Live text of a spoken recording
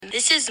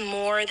this is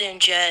more than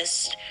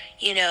just,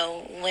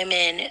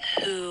 women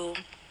who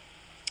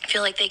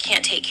feel like they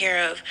can't take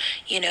care of,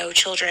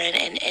 children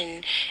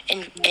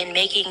and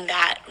making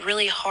that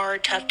really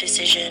hard, tough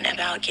decision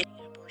about getting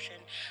an abortion.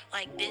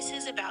 Like, this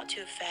is about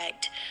to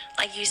affect,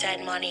 like you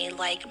said, Money,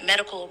 like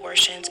medical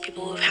abortions,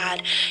 people who've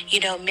had,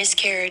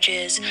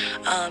 miscarriages,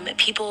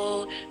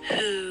 people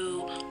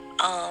who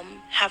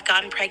have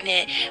gotten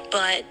pregnant,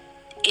 but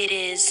it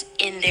is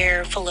in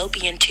their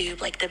fallopian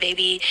tube. Like, the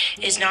baby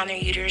is not in their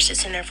uterus,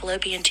 it's in their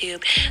fallopian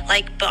tube.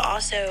 Like, but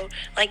also,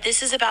 like,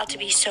 this is about to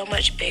be so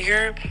much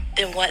bigger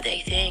than what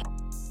they think.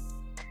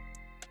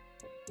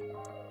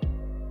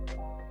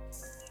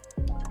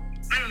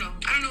 I don't know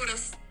what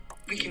else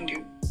we can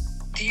do.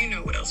 Do you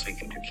know what else we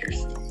can do,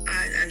 Kirsten?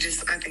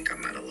 I think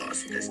I'm at a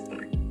loss at this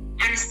point.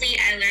 Honestly,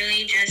 I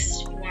literally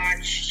just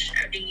watched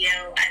a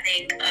video, I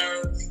think,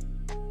 of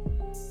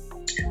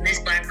this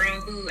Black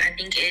girl who I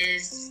think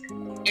is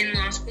in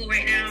law school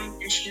right now,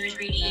 and she was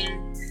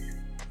reading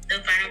the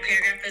final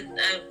paragraph of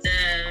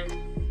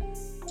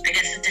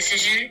the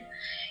decision,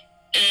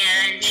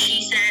 and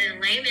she said in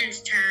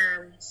layman's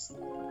terms,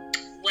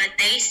 what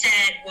they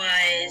said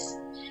was,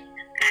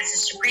 as the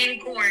Supreme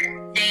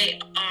Court, they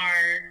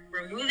are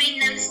removing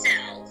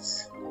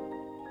themselves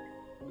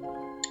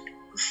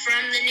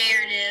from the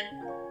narrative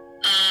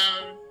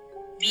of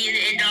being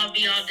the end-all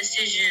be-all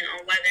decision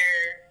on whether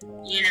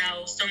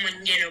someone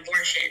can get an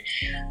abortion.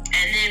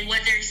 And then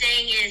what they're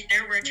saying is they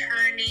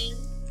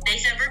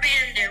said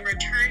verbatim, they're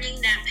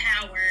returning that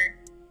power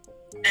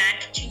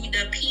back to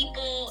the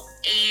people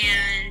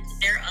and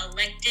their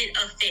elected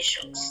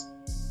officials.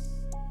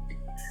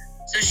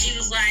 So she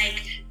was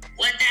like,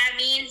 what that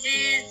means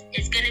is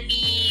it's going to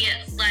be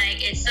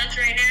like, it sucks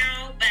right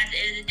now, but at the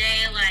end of the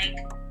day, like,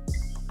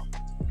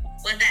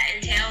 what that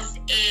entails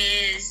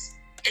is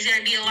it's going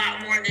to be a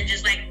lot more than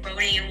just like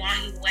voting and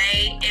walking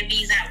away. It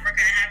means that we're going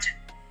to have to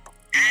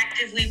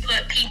actively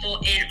put people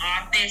in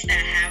office that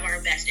have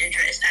our best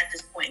interest at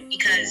this point,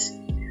 because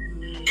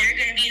they're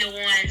going to be the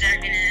ones that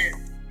are going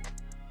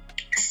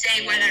to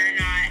say whether or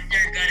not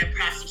they're going to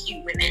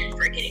prosecute women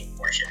for getting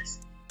abortions.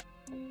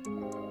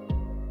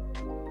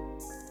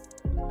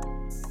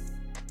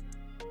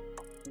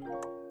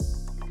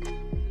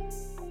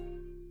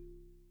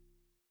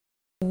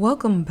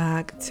 Welcome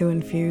back to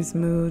Infused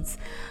Moods.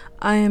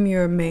 I am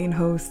your main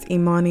host,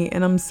 Imani,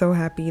 and I'm so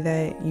happy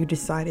that you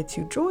decided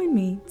to join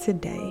me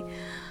today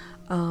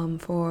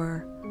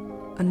for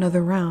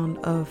another round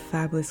of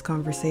fabulous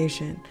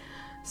conversation.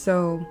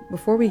 So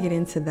before we get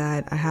into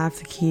that, I have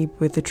to keep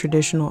with the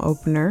traditional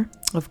opener,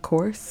 of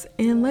course,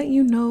 and let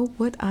you know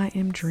what I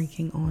am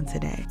drinking on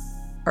today.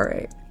 All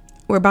right.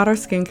 We're about our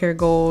skincare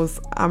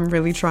goals. I'm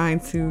really trying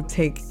to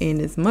take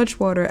in as much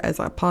water as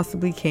I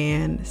possibly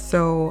can.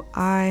 So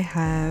I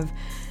have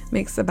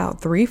mixed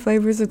about 3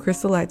 flavors of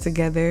Crystal Light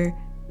together,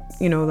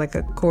 like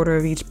a quarter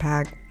of each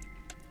pack.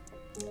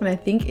 And I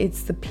think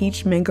it's the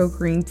peach mango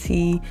green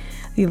tea,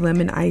 the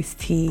lemon iced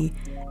tea,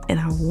 and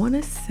I want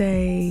to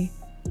say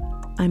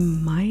I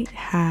might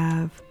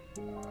have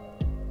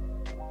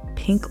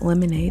pink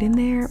lemonade in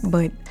there,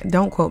 but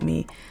don't quote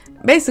me.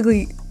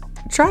 Basically,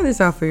 try this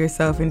out for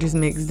yourself and just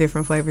mix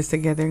different flavors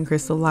together in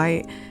Crystal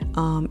Light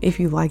if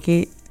you like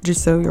it,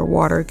 just so your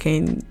water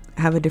can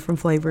have a different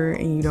flavor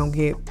and you don't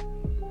get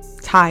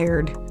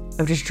tired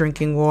of just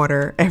drinking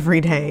water every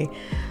day.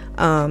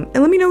 And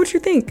let me know what you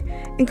think.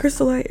 And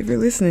Crystal Light, if you're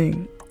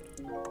listening,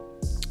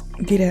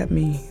 get at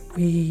me.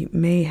 We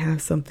may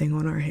have something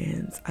on our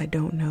hands. I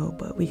don't know,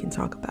 but we can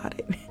talk about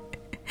it.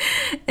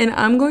 And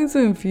I'm going to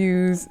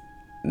infuse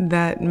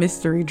that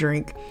mystery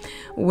drink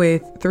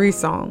with 3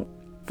 songs.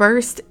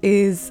 First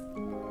is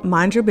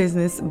Mind Your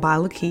Business by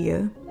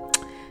Lakia.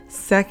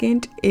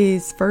 Second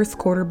is First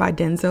Quarter by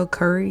Denzel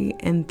Curry.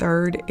 And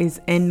third is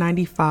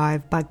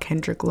N95 by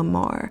Kendrick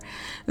Lamar.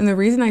 And the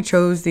reason I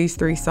chose these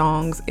 3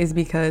 songs is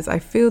because I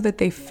feel that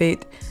they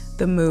fit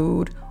the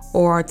mood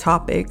or our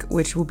topic,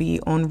 which will be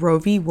on Roe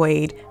v.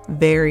 Wade,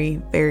 very,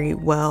 very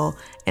well.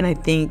 And I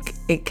think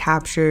it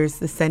captures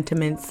the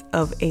sentiments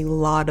of a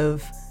lot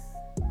of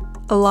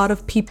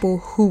people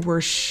who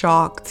were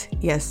shocked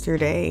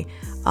yesterday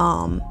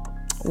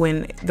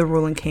when the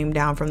ruling came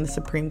down from the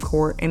Supreme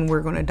Court, and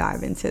we're going to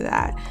dive into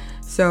that.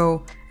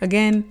 So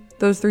again,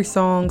 those 3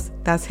 songs,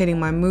 that's hitting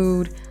my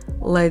mood.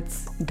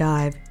 Let's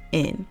dive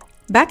in.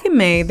 Back in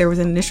May, there was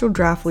an initial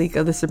draft leak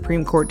of the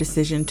Supreme Court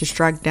decision to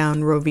strike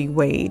down Roe v.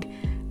 Wade.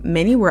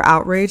 Many were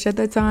outraged at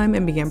that time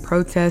and began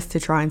protests to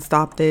try and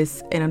stop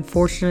this, and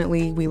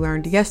unfortunately, we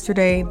learned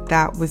yesterday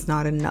that was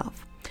not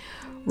enough.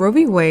 Roe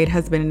v. Wade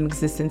has been in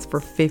existence for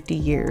 50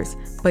 years,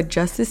 but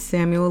Justice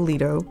Samuel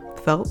Alito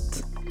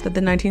felt that the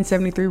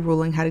 1973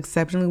 ruling had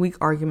exceptionally weak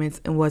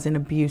arguments and was an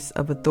abuse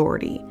of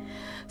authority.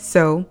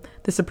 So,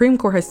 the Supreme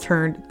Court has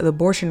turned the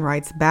abortion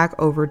rights back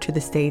over to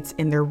the states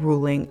in their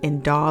ruling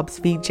in Dobbs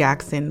v.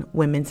 Jackson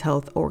Women's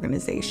Health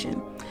Organization.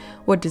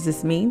 What does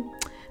this mean?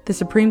 The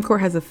Supreme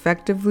Court has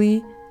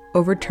effectively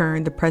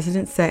overturned the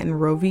precedent set in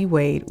Roe v.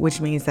 Wade, which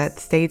means that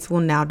states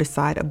will now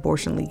decide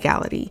abortion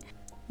legality.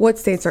 What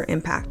states are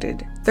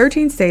impacted?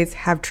 13 states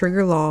have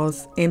trigger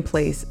laws in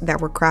place that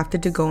were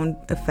crafted to go in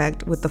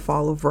effect with the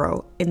fall of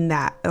Roe, and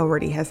that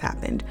already has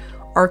happened.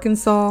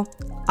 Arkansas,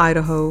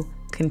 Idaho,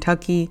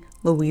 Kentucky,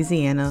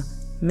 Louisiana,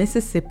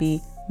 Mississippi,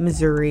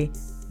 Missouri,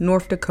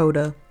 North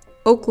Dakota,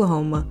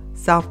 Oklahoma,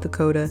 South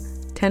Dakota,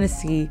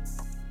 Tennessee,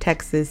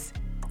 Texas,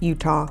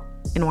 Utah,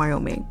 and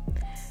Wyoming.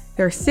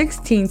 There are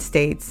 16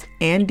 states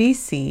and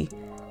DC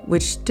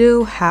which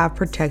still have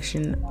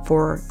protection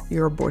for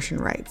your abortion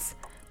rights.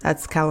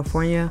 That's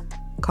California,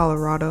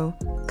 Colorado,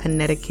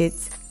 Connecticut,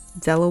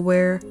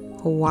 Delaware,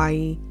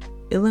 Hawaii,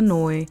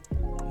 Illinois,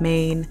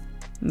 Maine,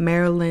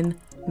 Maryland,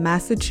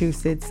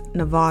 Massachusetts,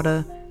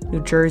 Nevada,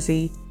 New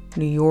Jersey,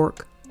 New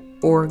York,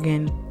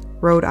 Oregon,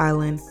 Rhode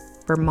Island,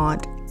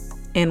 Vermont,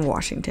 and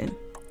Washington.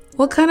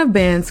 What kind of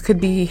bans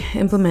could be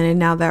implemented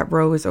now that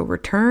Roe is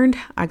overturned?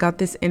 I got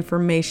this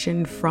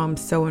information from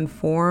So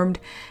Informed,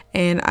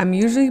 and I'm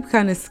usually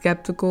kind of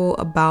skeptical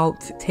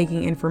about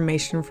taking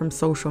information from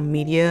social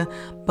media,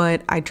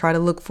 but I try to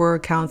look for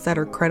accounts that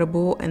are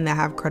credible and that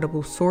have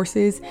credible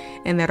sources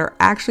and that are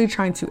actually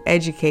trying to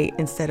educate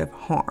instead of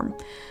harm.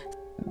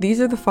 These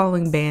are the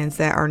following bans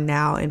that are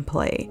now in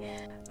play.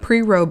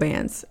 Pre-Roe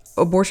bans,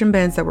 abortion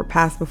bans that were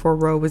passed before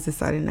Roe was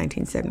decided in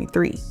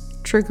 1973.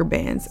 Trigger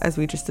bans, as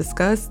we just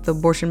discussed, the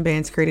abortion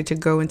bans created to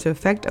go into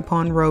effect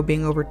upon Roe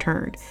being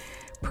overturned.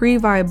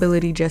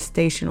 Pre-viability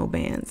gestational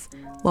bans,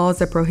 laws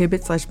that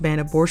prohibit/ban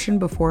abortion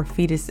before a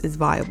fetus is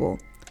viable.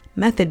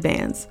 Method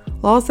bans,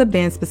 laws that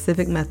ban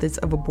specific methods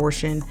of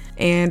abortion.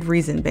 And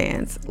reason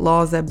bans,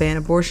 laws that ban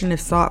abortion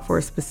if sought for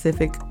a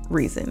specific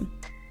reason.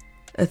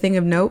 A thing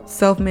of note,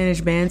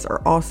 self-managed bans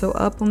are also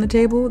up on the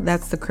table.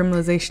 That's the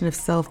criminalization of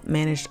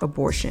self-managed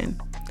abortion.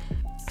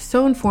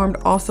 So Informed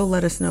also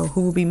let us know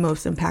who will be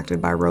most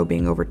impacted by Roe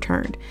being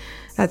overturned.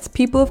 That's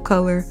people of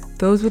color,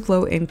 those with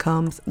low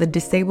incomes, the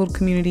disabled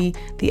community,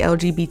 the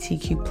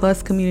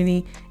LGBTQ+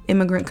 community,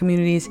 immigrant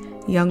communities,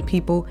 young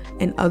people,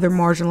 and other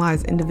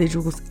marginalized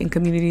individuals in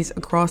communities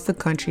across the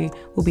country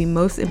will be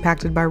most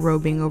impacted by Roe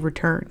being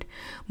overturned.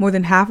 More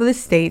than half of the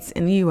states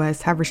in the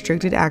U.S. have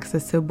restricted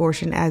access to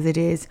abortion as it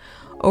is.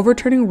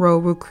 Overturning Roe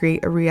will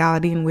create a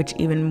reality in which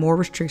even more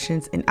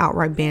restrictions and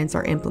outright bans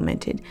are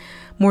implemented.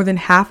 More than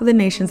half of the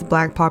nation's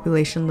Black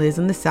population lives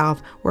in the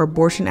South, where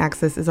abortion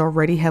access is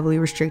already heavily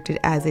restricted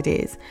as it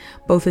is.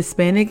 Both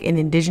Hispanic and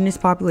Indigenous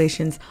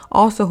populations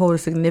also hold a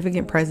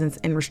significant presence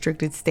in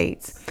restricted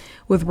states.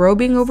 With Roe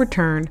being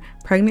overturned,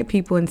 pregnant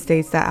people in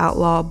states that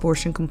outlaw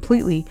abortion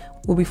completely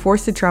will be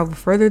forced to travel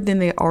further than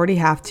they already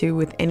have to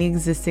with any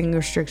existing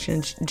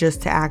restrictions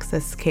just to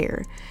access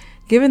care.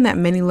 Given that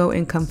many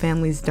low-income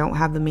families don't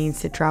have the means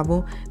to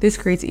travel, this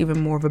creates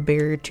even more of a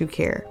barrier to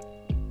care.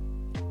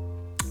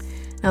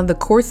 Now, the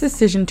court's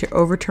decision to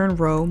overturn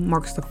Roe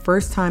marks the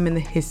first time in the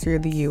history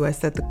of the U.S.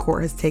 that the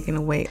court has taken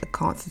away a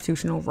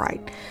constitutional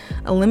right.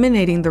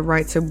 Eliminating the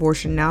right to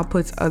abortion now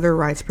puts other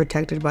rights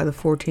protected by the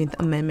 14th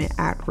Amendment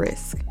at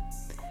risk.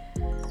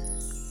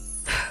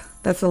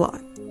 That's a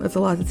lot. That's a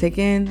lot to take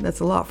in. That's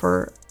a lot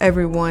for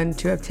everyone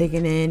to have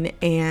taken in.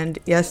 And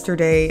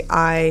yesterday,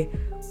 I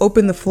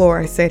opened the floor.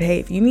 I said, hey,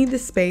 if you need the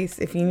space,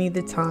 if you need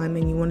the time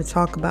and you want to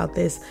talk about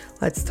this,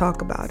 let's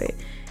talk about it.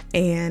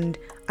 And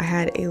I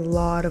had a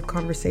lot of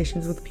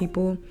conversations with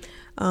people,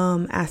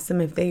 asked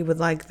them if they would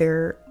like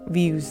their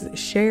views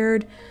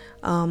shared.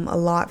 A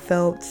lot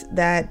felt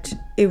that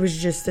it was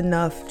just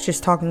enough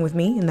just talking with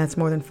me, and that's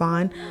more than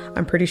fine.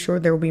 I'm pretty sure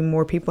there will be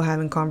more people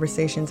having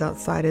conversations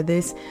outside of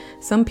this.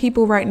 Some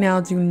people right now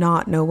do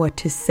not know what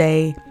to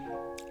say,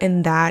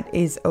 and that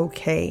is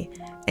okay.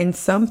 And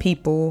some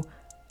people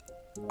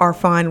are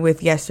fine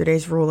with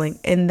yesterday's ruling,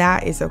 and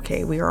that is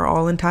okay. We are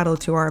all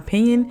entitled to our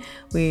opinion.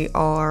 We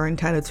all are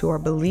entitled to our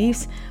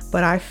beliefs,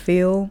 but I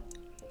feel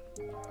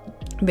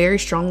very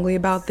strongly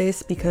about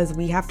this because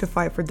we have to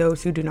fight for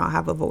those who do not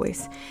have a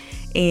voice,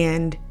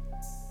 and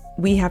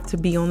we have to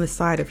be on the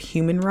side of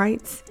human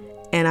rights.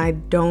 And I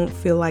don't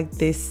feel like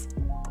this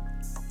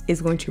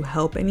is going to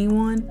help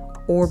anyone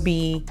or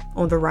be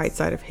on the right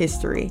side of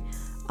history.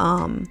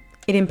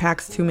 It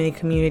impacts too many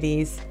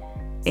communities,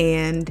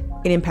 and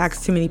it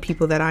impacts too many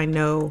people that I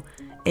know,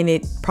 and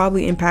it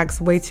probably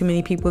impacts way too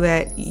many people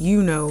that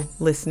you know,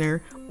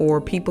 listener, or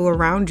people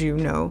around you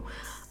know.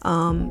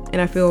 And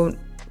I feel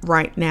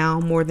right now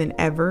more than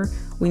ever,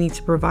 we need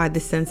to provide the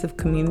sense of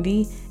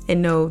community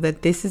and know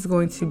that this is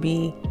going to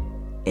be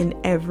an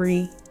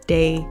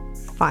everyday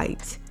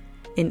fight,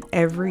 an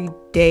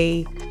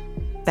everyday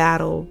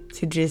battle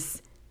to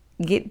just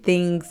get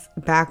things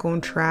back on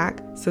track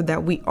so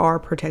that we are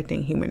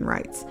protecting human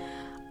rights.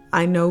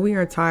 I know we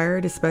are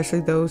tired, especially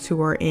those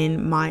who are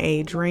in my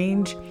age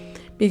range,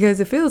 because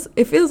it feels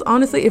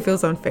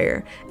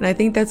unfair. And I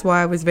think that's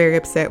why I was very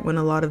upset when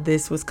a lot of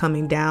this was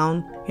coming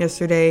down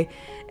yesterday,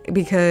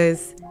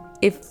 because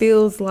it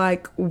feels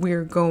like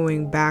we're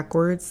going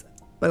backwards,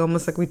 like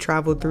almost like we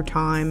traveled through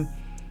time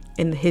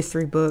in the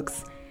history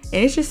books.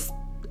 And it's just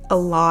a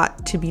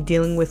lot to be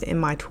dealing with in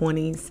my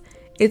 20s.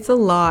 It's a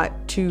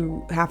lot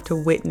to have to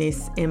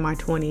witness in my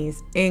 20s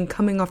and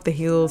coming off the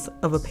heels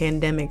of a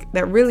pandemic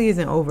that really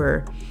isn't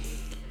over.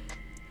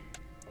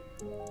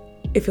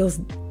 it feels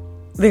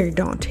very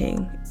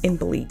daunting and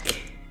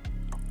bleak.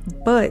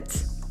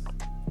 But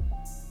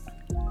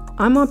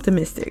I'm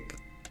optimistic.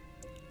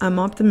 I'm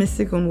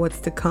optimistic on what's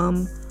to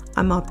come.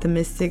 I'm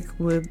optimistic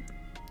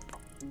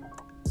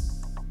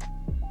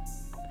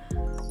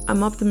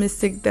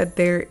that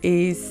there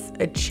is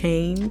a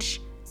change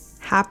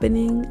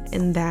happening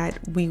and that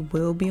we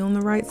will be on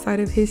the right side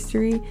of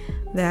history,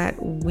 that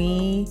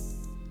we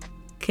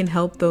can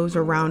help those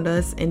around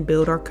us and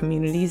build our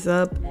communities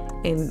up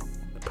and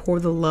pour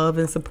the love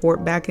and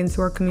support back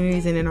into our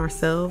communities and in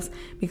ourselves,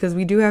 because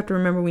we do have to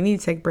remember we need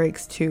to take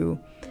breaks too.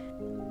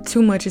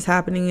 Too much is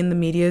happening in the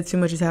media, too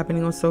much is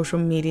happening on social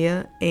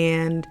media,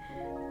 and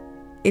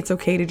it's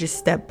okay to just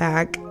step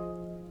back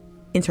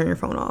and turn your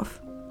phone off,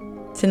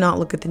 to not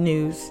look at the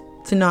news,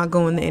 to not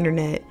go on the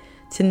internet,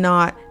 to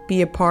not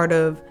be a part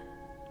of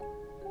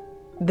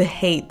the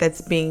hate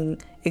that's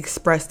being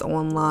expressed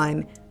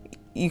online.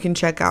 You can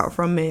check out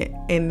from it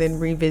and then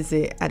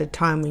revisit at a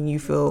time when you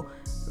feel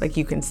like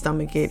you can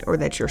stomach it or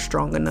that you're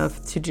strong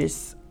enough to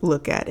just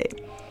look at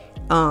it.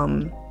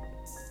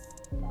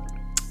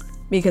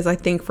 Because I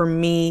think for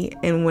me,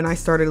 and when I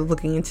started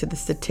looking into the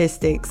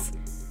statistics,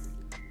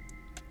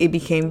 it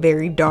became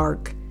very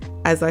dark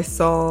as I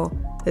saw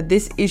that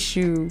this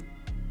issue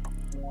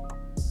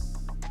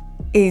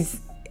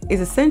is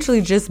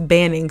essentially just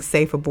banning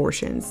safe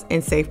abortions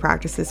and safe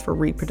practices for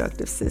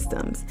reproductive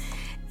systems.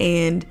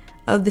 And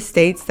of the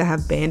states that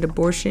have banned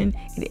abortion,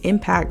 it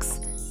impacts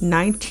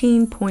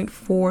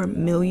 19.4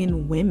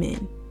 million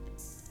women.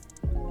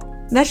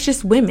 That's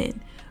just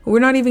women. We're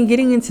not even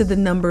getting into the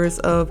numbers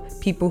of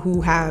people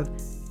who have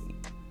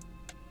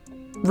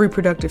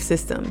reproductive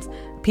systems,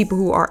 people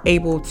who are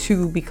able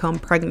to become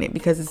pregnant,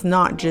 because it's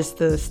not just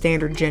the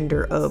standard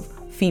gender of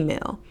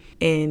female.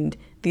 And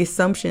the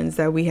assumptions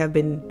that we have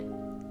been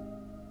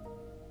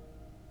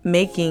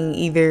making,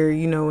 either,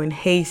 in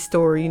haste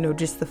or,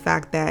 just the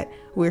fact that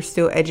we're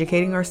still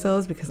educating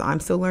ourselves, because I'm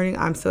still learning,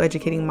 I'm still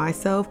educating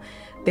myself.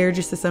 They're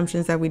just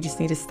assumptions that we just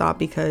need to stop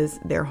because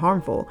they're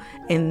harmful.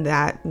 And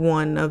that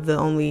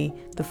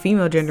the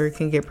female gender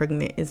can get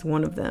pregnant is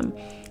one of them.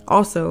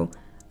 Also,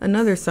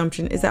 another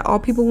assumption is that all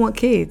people want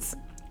kids.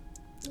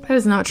 That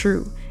is not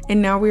true.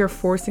 And now we are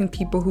forcing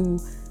people who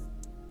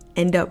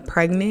end up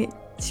pregnant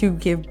to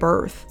give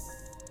birth.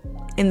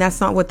 And that's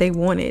not what they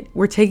wanted.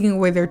 We're taking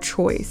away their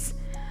choice.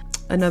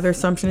 Another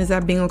assumption is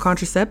that being on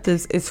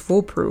contraceptives is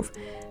foolproof.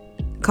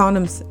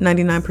 Condoms,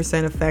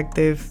 99%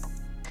 effective.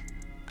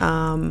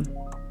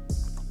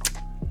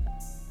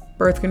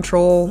 Birth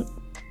control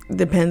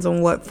depends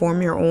on what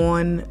form you're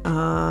on,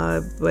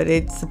 but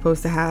it's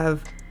supposed to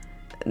have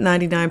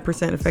 99%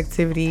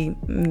 effectivity.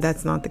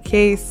 That's not the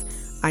case.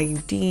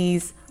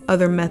 IUDs,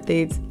 other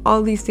methods,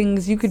 all these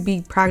things, you could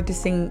be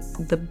practicing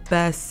the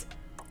best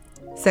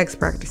sex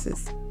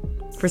practices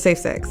for safe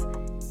sex,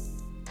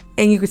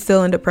 and you could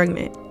still end up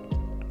pregnant.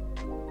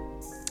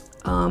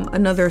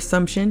 Another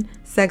assumption,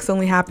 sex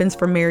only happens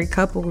for married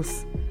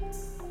couples.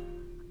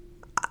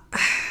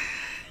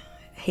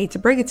 Hate to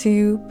break it to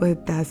you,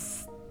 but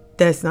that's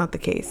not the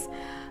case.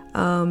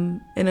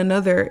 And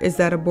another is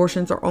that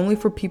abortions are only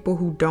for people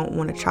who don't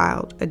want a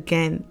child.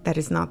 Again, that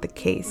is not the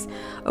case.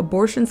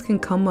 Abortions can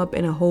come up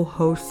in a whole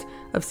host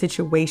of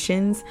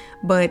situations,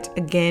 but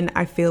again,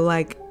 I feel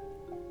like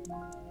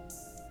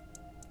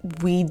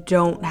we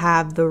don't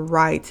have the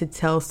right to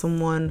tell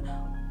someone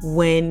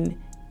when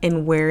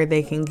and where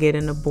they can get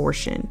an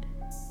abortion,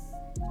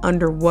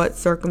 under what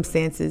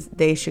circumstances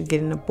they should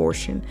get an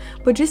abortion.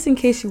 But just in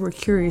case you were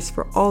curious,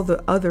 for all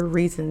the other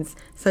reasons,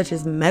 such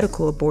as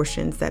medical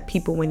abortions that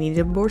people would need an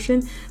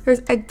abortion,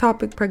 there's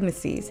ectopic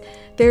pregnancies.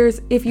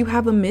 There's, if you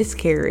have a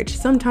miscarriage,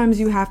 sometimes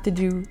you have to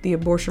do the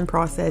abortion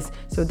process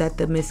so that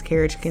the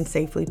miscarriage can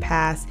safely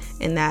pass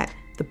and that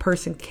the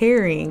person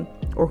carrying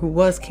or who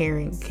was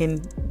carrying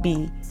can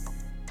be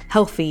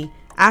healthy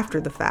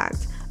after the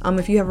fact.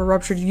 If you have a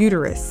ruptured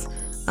uterus,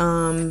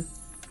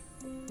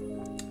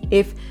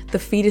 if the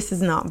fetus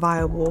is not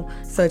viable,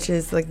 such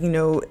as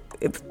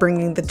if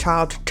bringing the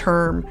child to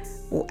term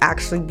will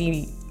actually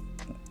be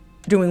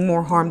doing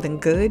more harm than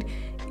good,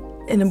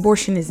 an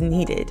abortion is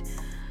needed.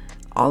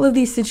 All of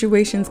these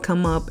situations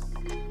come up,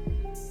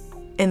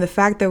 and the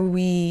fact that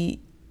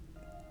we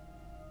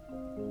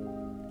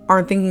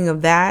aren't thinking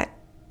of that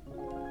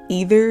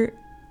either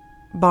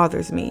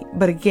bothers me.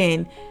 But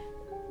again,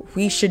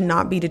 we should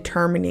not be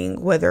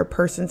determining whether a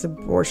person's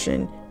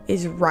abortion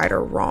is right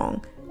or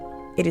wrong.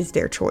 It is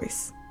their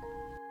choice.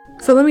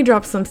 So let me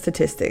drop some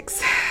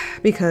statistics,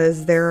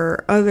 because there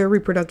are other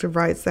reproductive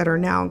rights that are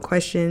now in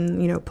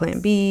question.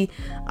 Plan B,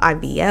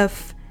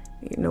 IVF,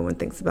 no one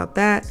thinks about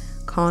that.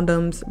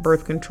 Condoms,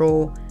 birth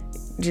control,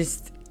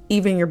 just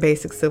even your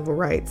basic civil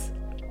rights.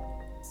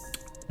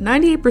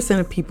 98%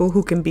 of people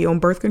who can be on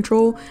birth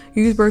control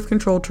use birth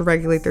control to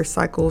regulate their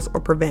cycles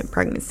or prevent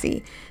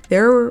pregnancy.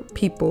 There are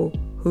people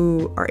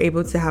who are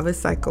able to have a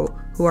cycle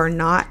who are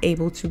not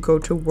able to go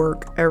to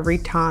work every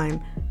time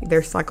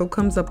their cycle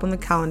comes up on the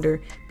calendar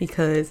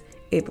because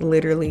it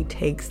literally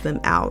takes them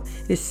out.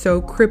 It's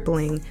so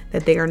crippling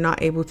that they are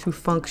not able to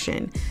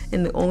function.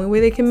 And the only way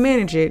they can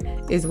manage it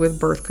is with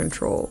birth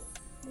control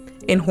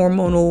and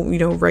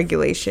hormonal,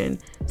 regulation.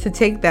 To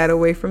take that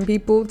away from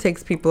people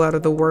takes people out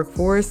of the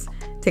workforce,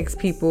 takes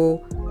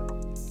people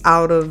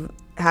out of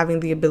having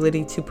the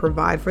ability to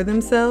provide for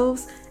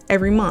themselves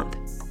every month.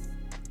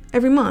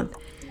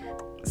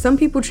 Some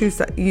people choose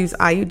to use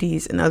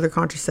IUDs and other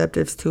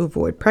contraceptives to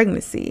avoid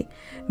pregnancy.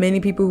 Many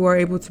people who are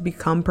able to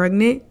become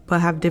pregnant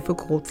but have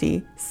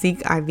difficulty seek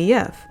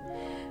IVF.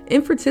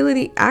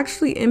 Infertility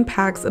actually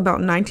impacts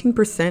about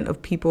 19%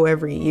 of people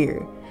every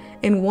year,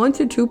 and 1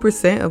 to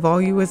 2% of all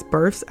U.S.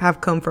 births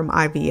have come from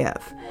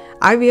IVF.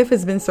 IVF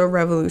has been so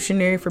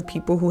revolutionary for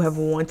people who have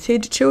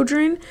wanted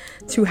children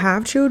to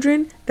have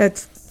children,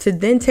 that's to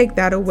then take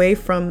that away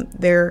from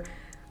their,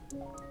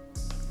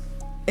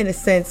 in a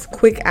sense,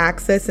 quick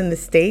access in the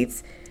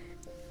States.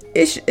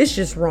 It's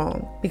just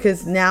wrong,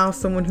 because now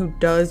someone who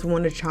does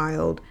want a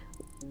child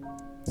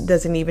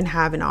doesn't even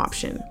have an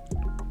option.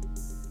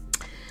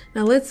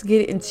 Now let's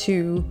get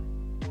into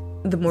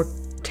the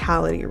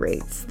mortality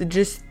rates,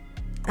 just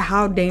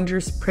how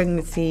dangerous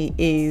pregnancy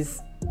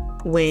is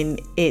when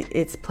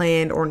it's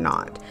planned or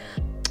not.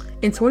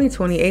 In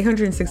 2020,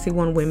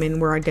 861 women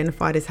were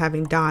identified as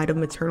having died of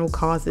maternal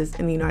causes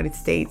in the United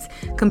States,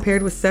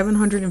 compared with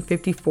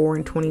 754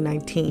 in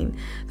 2019.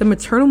 The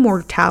maternal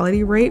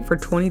mortality rate for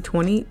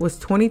 2020 was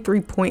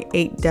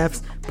 23.8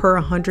 deaths per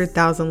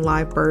 100,000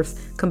 live births,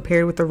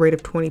 compared with a rate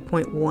of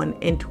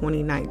 20.1 in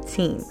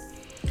 2019.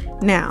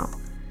 Now,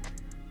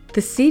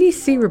 the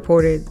CDC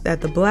reported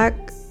that the Black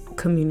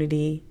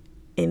community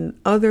and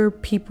other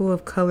people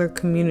of color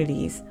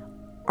communities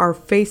are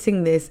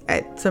facing this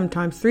at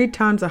sometimes 3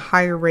 times a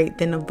higher rate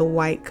than of the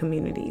white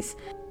communities.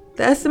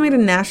 The estimated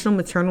national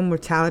maternal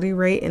mortality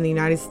rate in the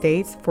United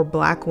States for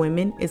Black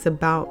women is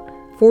about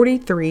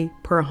 43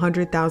 per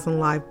 100,000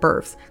 live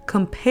births,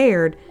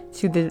 compared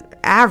to the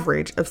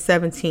average of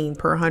 17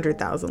 per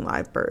 100,000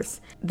 live births.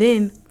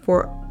 Then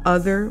for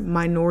other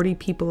minority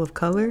people of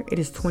color, it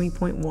is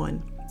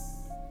 20.1.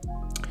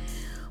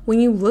 When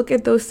you look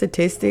at those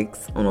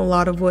statistics on a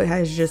lot of what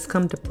has just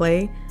come to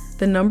play,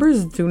 the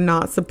numbers do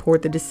not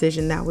support the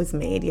decision that was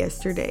made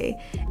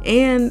yesterday.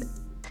 And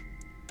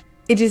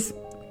it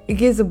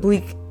gives a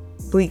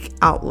bleak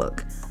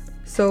outlook.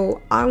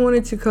 So I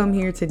wanted to come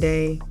here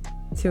today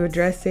to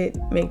address it,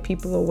 make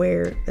people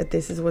aware that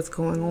this is what's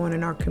going on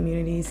in our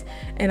communities.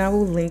 And I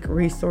will link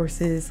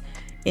resources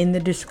in the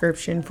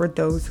description for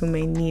those who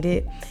may need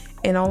it.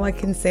 And all I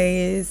can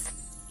say is,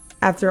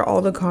 after all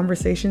the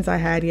conversations I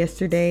had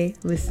yesterday,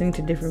 listening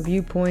to different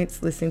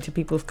viewpoints, listening to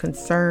people's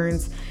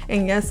concerns,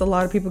 and yes, a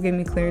lot of people gave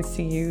me clearance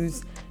to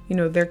use,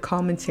 their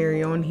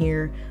commentary on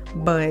here,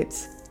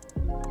 but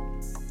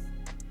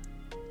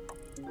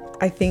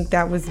I think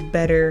that was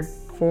better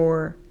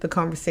for the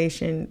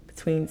conversation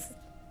between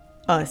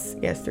us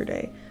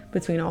yesterday,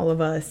 between all of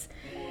us.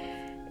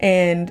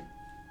 And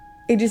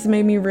it just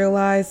made me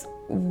realize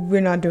we're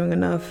not doing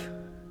enough.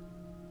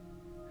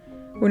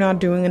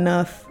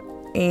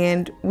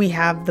 And we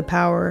have the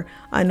power.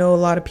 I know a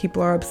lot of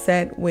people are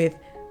upset with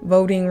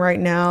voting right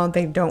now.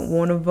 They don't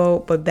want to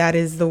vote, but that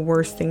is the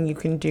worst thing you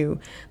can do.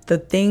 The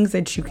things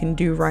that you can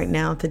do right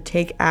now to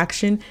take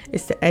action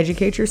is to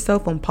educate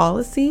yourself on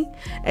policy,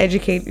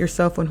 educate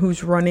yourself on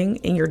who's running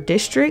in your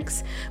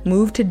districts,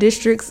 move to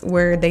districts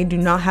where they do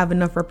not have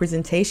enough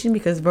representation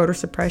because voter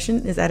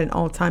suppression is at an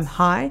all-time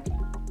high.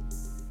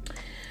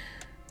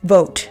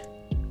 Vote.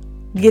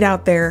 Get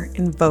out there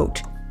and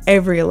vote.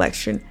 Every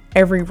election,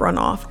 every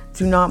runoff.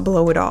 Do not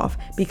blow it off,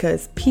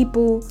 because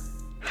people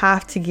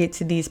have to get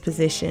to these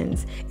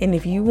positions. And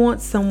if you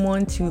want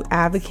someone to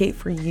advocate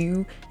for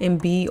you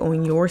and be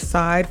on your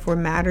side for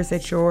matters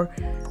that you're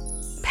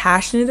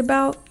passionate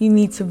about, you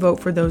need to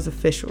vote for those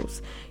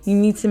officials. You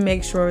need to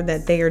make sure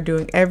that they are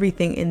doing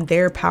everything in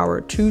their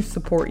power to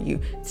support you,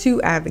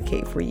 to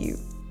advocate for you.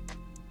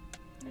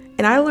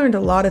 And I learned a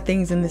lot of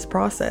things in this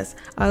process.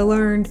 I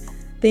learned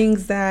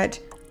things that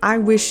I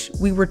wish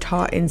we were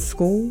taught in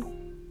school,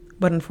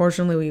 but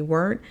unfortunately we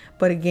weren't.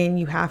 But again,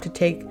 you have to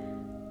take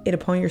it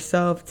upon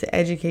yourself to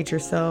educate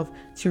yourself,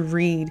 to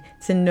read,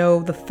 to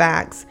know the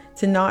facts,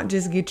 to not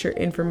just get your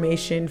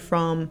information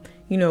from,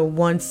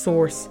 one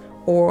source,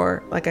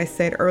 or like I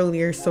said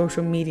earlier,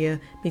 social media,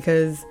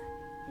 because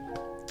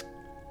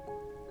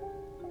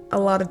a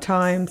lot of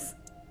times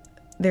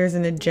there's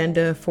an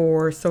agenda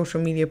for social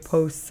media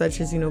posts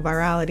such as,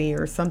 virality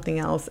or something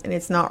else. And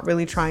it's not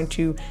really trying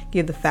to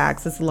give the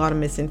facts. It's a lot of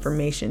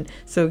misinformation.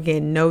 So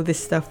again, know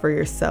this stuff for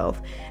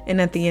yourself.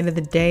 And at the end of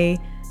the day,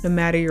 no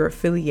matter your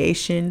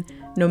affiliation,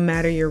 no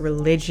matter your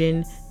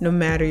religion, no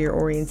matter your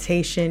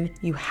orientation,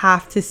 you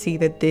have to see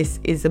that this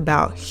is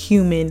about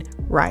human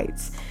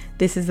rights.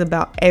 This is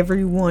about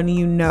everyone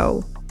you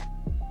know.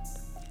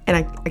 And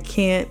I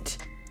can't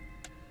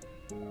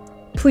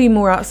plead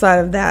more outside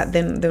of that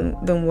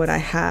than what I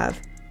have.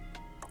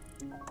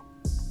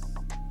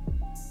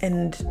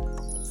 And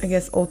I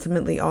guess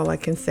ultimately all I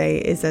can say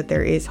is that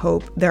there is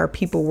hope. There are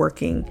people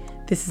working.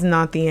 This is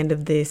not the end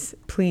of this.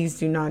 Please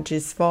do not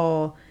just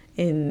fall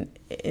in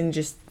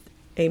just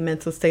a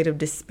mental state of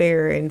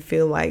despair and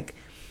feel like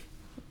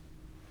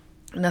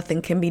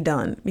nothing can be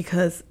done,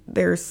 because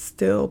there's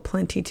still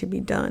plenty to be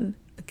done.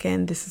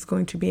 Again, this is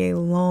going to be a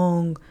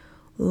long,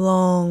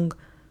 long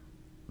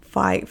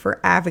fight for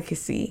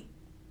advocacy.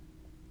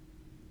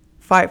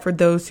 Fight for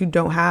those who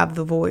don't have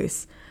the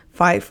voice.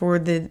 Fight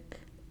for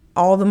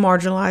all the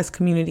marginalized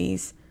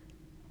communities.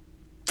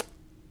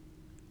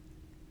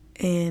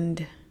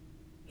 And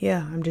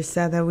yeah, I'm just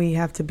sad that we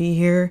have to be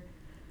here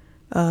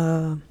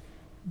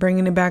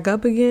bringing it back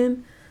up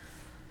again.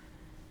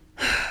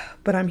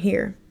 But I'm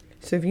here.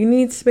 So if you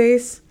need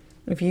space,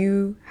 if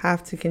you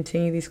have to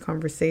continue these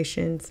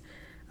conversations,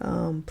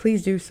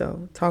 please do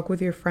so. Talk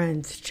with your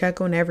friends.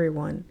 Check on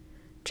everyone.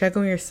 Check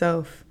on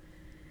yourself.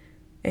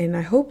 And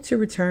I hope to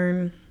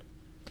return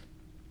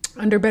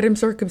under better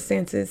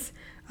circumstances.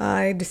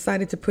 I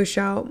decided to push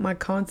out my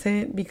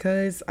content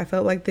because I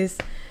felt like this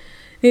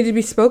needed to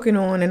be spoken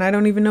on. And I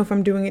don't even know if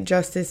I'm doing it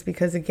justice,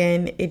 because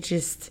again,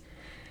 it's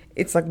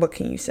like, what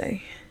can you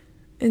say?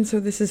 And so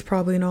this is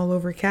probably an all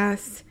over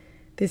cast.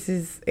 This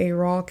is a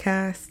raw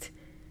cast.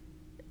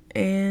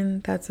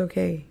 And that's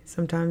okay.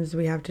 Sometimes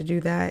we have to do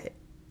that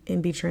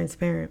and be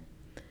transparent.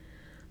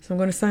 So I'm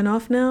going to sign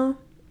off now.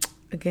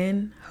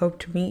 Again, hope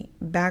to meet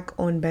back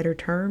on better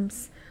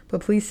terms.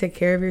 But please take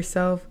care of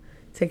yourself.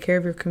 Take care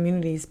of your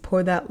communities.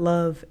 Pour that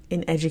love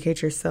and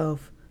educate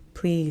yourself.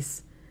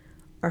 Please.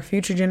 Our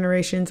future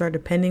generations are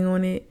depending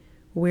on it.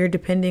 We're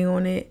depending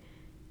on it.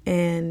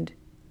 And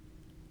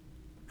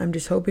I'm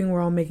just hoping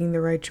we're all making the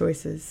right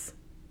choices.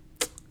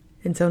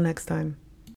 Until next time.